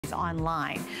size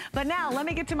online. But now, let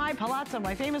me get to my Palazzo,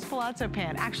 my famous Palazzo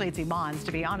pant. Actually, it's Iman's,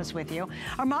 to be honest with you.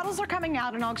 Our models are coming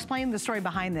out, and I'll explain the story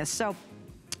behind this. So,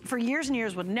 for years and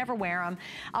years, would never wear them.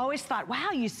 I always thought, wow,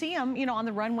 you see them, you know, on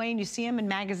the runway, and you see them in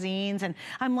magazines, and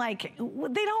I'm like, they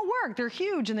don't work. They're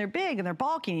huge, and they're big, and they're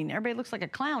bulky, and everybody looks like a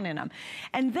clown in them.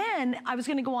 And then I was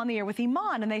gonna go on the air with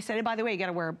Iman, and they said, hey, by the way, you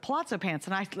gotta wear Palazzo pants.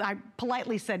 And I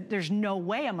politely said, there's no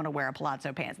way I'm gonna wear a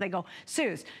Palazzo pants. They go,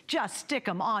 Suze, just stick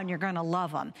them on, you're gonna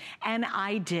love them. And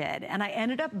I did, and I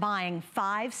ended up buying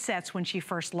 5 sets when she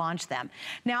first launched them.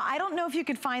 Now, I don't know if you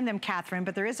could find them, Catherine,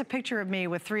 but there is a picture of me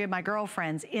with 3 of my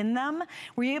girlfriends in them.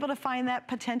 Were you able to find that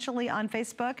potentially on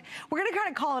Facebook? We're gonna kind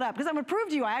of call it up because I'm gonna prove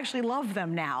to you I actually love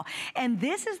them now. And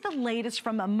this is the latest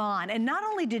from Iman. And not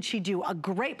only did she do a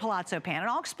great Palazzo pant,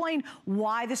 and I'll explain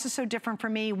why this is so different for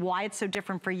me, why it's so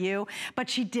different for you, but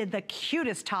she did the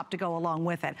cutest top to go along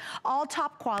with it. All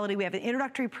top quality, we have an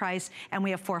introductory price, and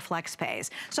we have 4 flex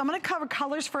pays. So I'm gonna cover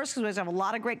colors first because we have a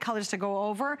lot of great colors to go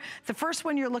over. The first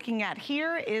one you're looking at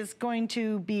here is going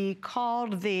to be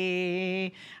called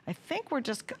the, I think we're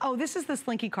just, oh, this is the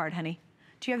Slinky card, honey.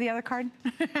 Do you have the other card?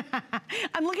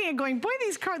 I'm looking at going, boy,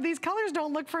 these colors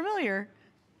don't look familiar.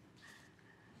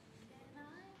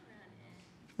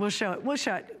 We'll show it, we'll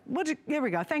show it. Here we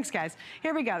go, thanks guys.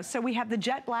 Here we go, so we have the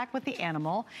jet black with the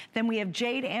animal, then we have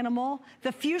jade animal,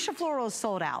 the fuchsia floral is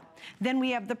sold out. Then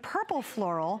we have the purple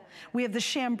floral, we have the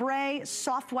chambray,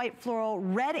 soft white floral,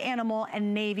 red animal,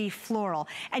 and navy floral.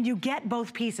 And you get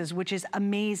both pieces, which is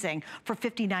amazing, for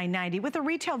 $59.90 with a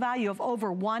retail value of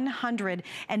over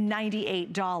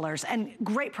 $198. And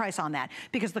great price on that,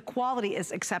 because the quality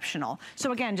is exceptional.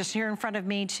 So again, just here in front of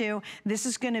me too, this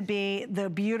is gonna be the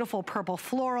beautiful purple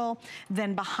floral.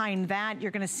 Then behind that,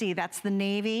 you're gonna see that's the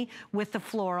navy with the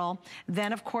floral.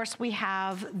 Then of course we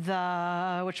have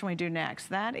the, which one we do next?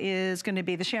 That is gonna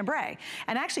be the chambray.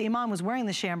 And actually Iman was wearing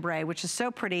the chambray, which is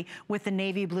so pretty with the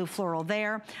navy blue floral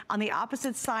there. On the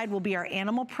opposite side will be our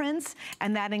animal prints,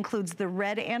 and that includes the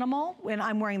red animal, and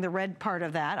I'm wearing the red part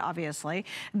of that, obviously.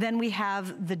 Then we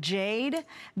have the jade,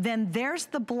 then there's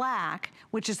the black,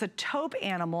 which is the taupe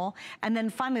animal, and then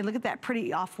finally, look at that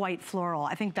pretty off-white floral.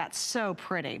 I think that's so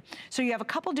pretty. So you have a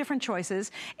couple different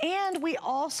choices, and we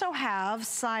also have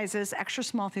sizes extra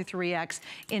small through 3X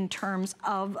in terms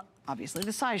of obviously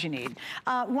the size you need.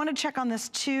 Want to check on this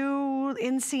too.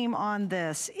 Inseam on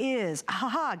this is,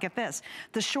 get this.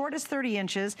 The short is 30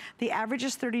 inches, the average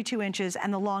is 32 inches,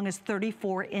 and the long is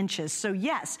 34 inches. So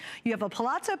yes, you have a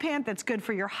Palazzo pant that's good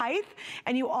for your height,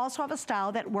 and you also have a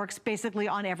style that works basically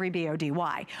on every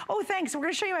BODY. Oh, thanks, we're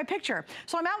gonna show you my picture.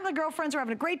 So I'm out with the girlfriends, we're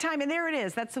having a great time, and there it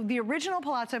is. That's the original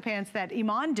Palazzo pants that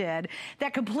Iman did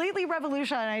that completely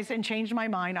revolutionized and changed my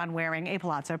mind on wearing a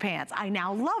Palazzo pants. I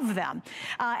now love them.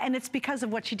 And it's because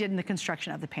of what she did in the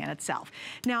construction of the pant itself.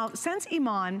 Now, since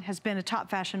Iman has been a top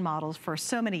fashion model for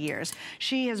so many years,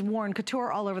 she has worn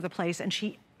couture all over the place, and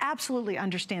she absolutely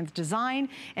understands design,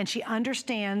 and she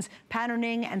understands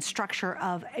patterning and structure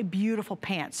of a beautiful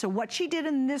pant. So what she did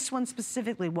in this one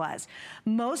specifically was,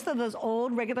 most of those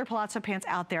old regular Palazzo pants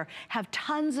out there have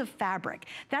tons of fabric.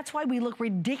 That's why we look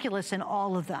ridiculous in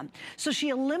all of them. So she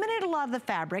eliminated a lot of the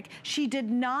fabric. She did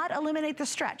not eliminate the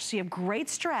stretch. So you have great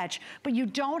stretch, but you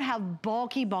don't have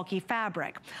bulky, bulky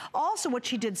fabric. Also, what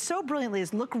she did so brilliantly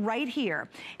is, look right here.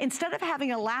 Instead of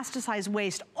having an elasticized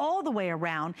waist all the way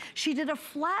around, she did a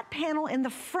flat panel in the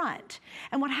front.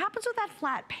 And what happens with that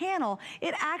flat panel,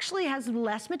 it actually has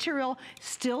less material,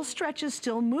 still stretches,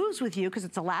 still moves with you because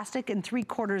it's elastic in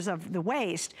 3/4 of the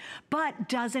waist, but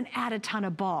doesn't add a ton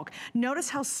of bulk. Notice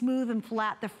how smooth and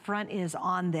flat the front is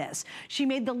on this. She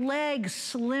made the legs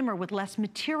slimmer with less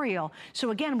material.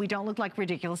 So again, we don't look like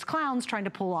ridiculous clowns trying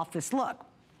to pull off this look.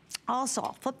 Also,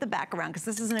 I'll flip the back around because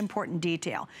this is an important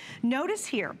detail. Notice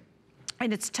here,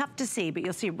 and it's tough to see, but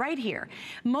you'll see right here.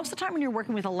 Most of the time when you're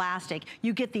working with elastic,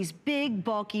 you get these big,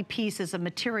 bulky pieces of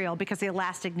material because the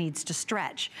elastic needs to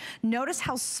stretch. Notice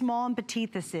how small and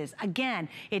petite this is. Again,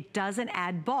 it doesn't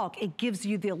add bulk. It gives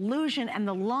you the illusion and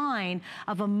the line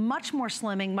of a much more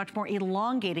slimming, much more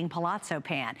elongating Palazzo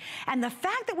pant. And the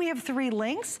fact that we have 3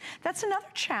 lengths, that's another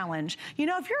challenge. You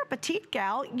know, if you're a petite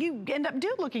gal, you end up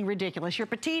looking ridiculous. You're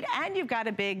petite and you've got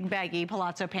a big, baggy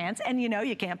Palazzo pants, and you know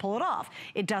you can't pull it off.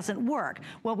 It doesn't work. work?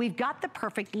 Well, we've got the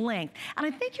perfect length. And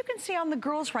I think you can see on the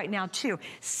girls right now too.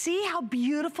 See how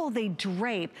beautiful they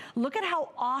drape. Look at how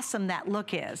awesome that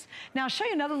look is. Now I'll show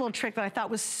you another little trick that I thought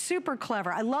was super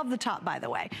clever. I love the top, by the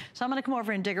way. So I'm gonna come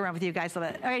over and dig around with you guys a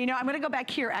little bit. Okay, you know, I'm gonna go back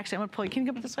here. Actually, I'm gonna pull you. Can you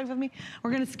come up this way with me?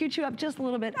 We're gonna scoot you up just a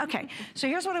little bit. Okay, so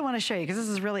here's what I wanna show you, because this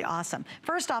is really awesome.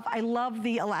 First off, I love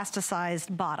the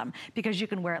elasticized bottom, because you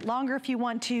can wear it longer if you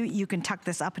want to. You can tuck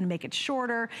this up and make it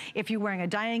shorter. If you're wearing a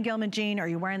Diane Gilman jean or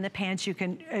you're wearing the pants, you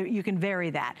can vary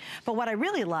that. But what I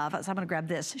really love is, I'm gonna grab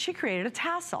this. She created a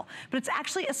tassel, but it's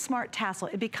actually a smart tassel.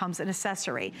 It becomes an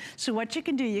accessory. So what you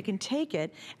can do, you can take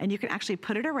it and you can actually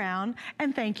put it around,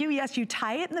 and thank you, yes, you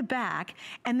tie it in the back,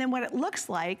 and then what it looks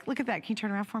like, look at that, can you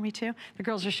turn around for me too? The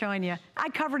girls are showing you. I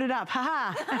covered it up,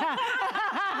 haha.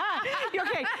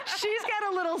 Okay, she's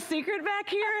got a little secret back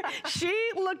here. She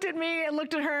looked at me and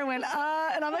looked at her and went,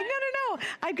 and I'm like, no,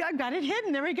 I've got it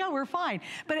hidden. There we go, we're fine.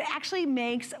 But it actually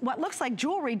makes what looks like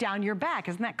jewelry down your back.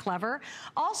 Isn't that clever?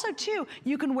 Also, too,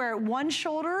 you can wear one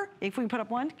shoulder. If we can put up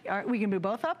one, or we can move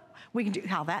both up. We can do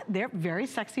how that, they're very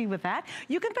sexy with that.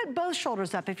 You can put both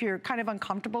shoulders up if you're kind of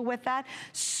uncomfortable with that.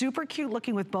 Super cute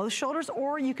looking with both shoulders,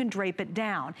 or you can drape it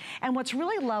down. And what's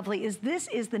really lovely is this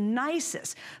is the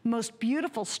nicest, most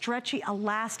beautiful, stretchy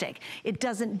elastic. It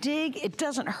doesn't dig, it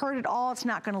doesn't hurt at all. It's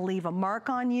not gonna leave a mark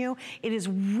on you. It is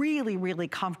really, really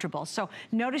comfortable. So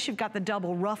notice you've got the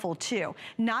double ruffle too.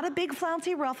 Not a big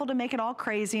flouncy ruffle to make it all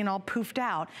crazy and all poofed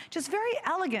out. Just very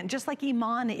elegant, just like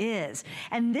Iman is.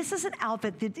 And this is an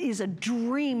outfit that is a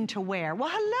dream to wear. Well,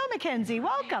 hello, Mackenzie,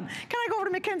 welcome. Can I go over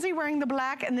to Mackenzie wearing the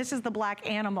black? And this is the black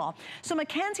animal. So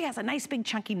Mackenzie has a nice big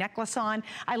chunky necklace on.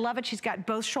 I love it. She's got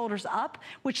both shoulders up,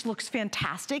 which looks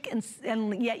fantastic,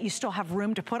 and yet you still have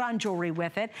room to put on jewelry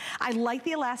with it. I like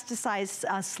the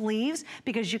elasticized sleeves,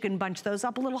 because you can bunch those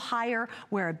up a little higher,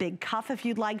 wear a big cuff if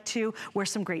you'd like to, wear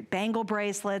some great bangle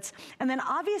bracelets. And then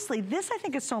obviously, this I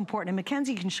think is so important, and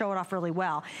Mackenzie can show it off really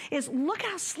well, is look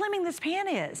how slimming this pant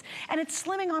is. And it's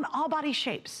slimming on all body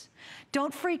shapes.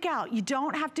 Don't freak out. You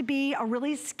don't have to be a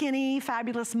really skinny,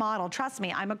 fabulous model. Trust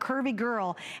me, I'm a curvy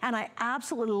girl, and I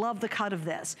absolutely love the cut of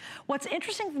this. What's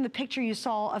interesting from the picture you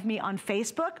saw of me on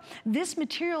Facebook, this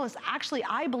material is actually,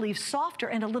 I believe, softer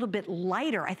and a little bit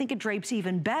lighter. I think it drapes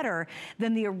even better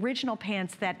than the original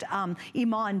pants that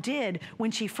Iman did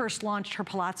when she first launched her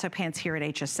Palazzo pants here at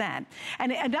HSN.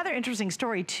 And another interesting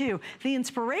story, too, the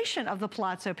inspiration of the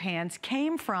Palazzo pants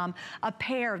came from a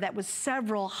pair that was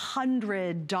several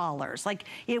 $100s. Like,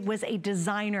 it was a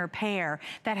designer pair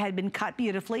that had been cut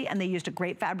beautifully, and they used a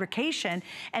great fabrication,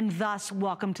 and thus,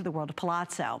 welcome to the world of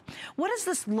Palazzo. What does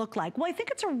this look like? Well, I think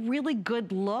it's a really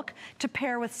good look to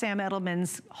pair with Sam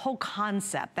Edelman's whole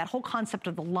concept, that whole concept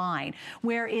of the line,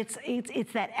 where it's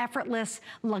that effortless,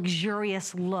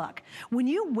 luxurious look. When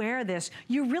you wear this,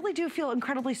 you really do feel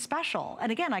incredibly special.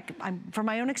 And again, I'm from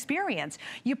my own experience,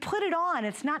 you put it on,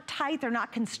 it's not tight, they're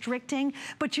not constricting,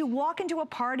 but you walk into a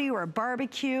party or a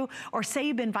barbecue, or say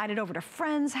you've been invited over to a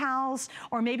friend's house,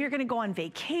 or maybe you're gonna go on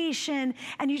vacation,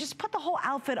 and you just put the whole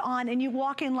outfit on and you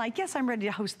walk in like, yes, I'm ready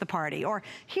to host the party, or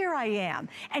here I am,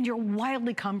 and you're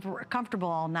wildly comfortable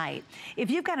all night.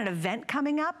 If you've got an event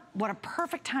coming up, what a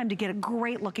perfect time to get a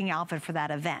great looking outfit for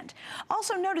that event.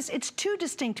 Also notice it's two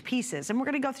distinct pieces, and we're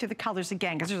gonna go through the colors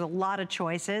again because there's a lot of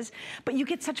choices, but you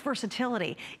get such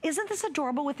versatility. Isn't this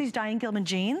adorable with these Diane Gilman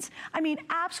jeans? I mean,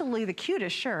 absolutely the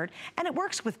cutest shirt, and it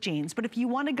works with jeans, but if you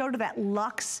wanna go to that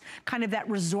luxe, kind of that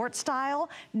resort style,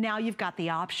 now you've got the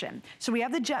option. So we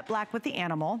have the jet black with the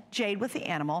animal, jade with the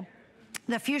animal.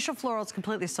 The fuchsia floral is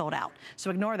completely sold out, so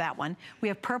ignore that one. We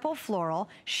have purple floral,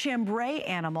 chambray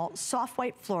animal, soft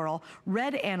white floral,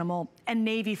 red animal, and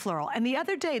navy floral. And the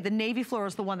other day, the navy floral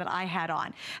is the one that I had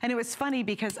on. And it was funny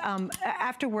because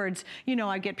afterwards, you know,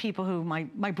 I get people who,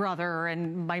 my brother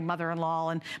and my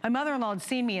mother-in-law, and my mother-in-law had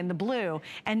seen me in the blue,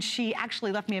 and she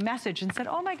actually left me a message and said,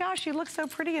 oh my gosh, you look so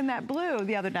pretty in that blue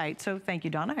the other night. So thank you,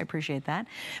 Donna, I appreciate that.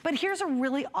 But here's a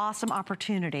really awesome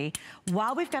opportunity.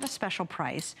 While we've got a special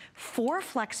price, 4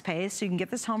 flex pays, so you can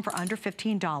get this home for under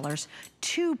 $15,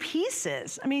 2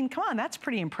 pieces. I mean, come on, that's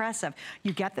pretty impressive.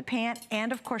 You get the pant,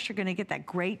 and of course, you're gonna get that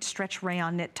great stretch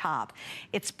rayon knit top.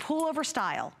 It's pullover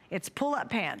style. It's pull-up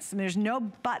pants. And there's no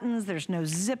buttons, there's no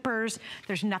zippers,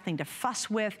 there's nothing to fuss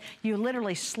with. You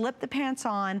literally slip the pants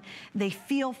on. They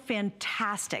feel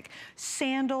fantastic.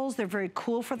 Sandals, they're very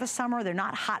cool for the summer. They're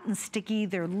not hot and sticky.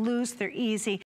 They're loose, they're easy.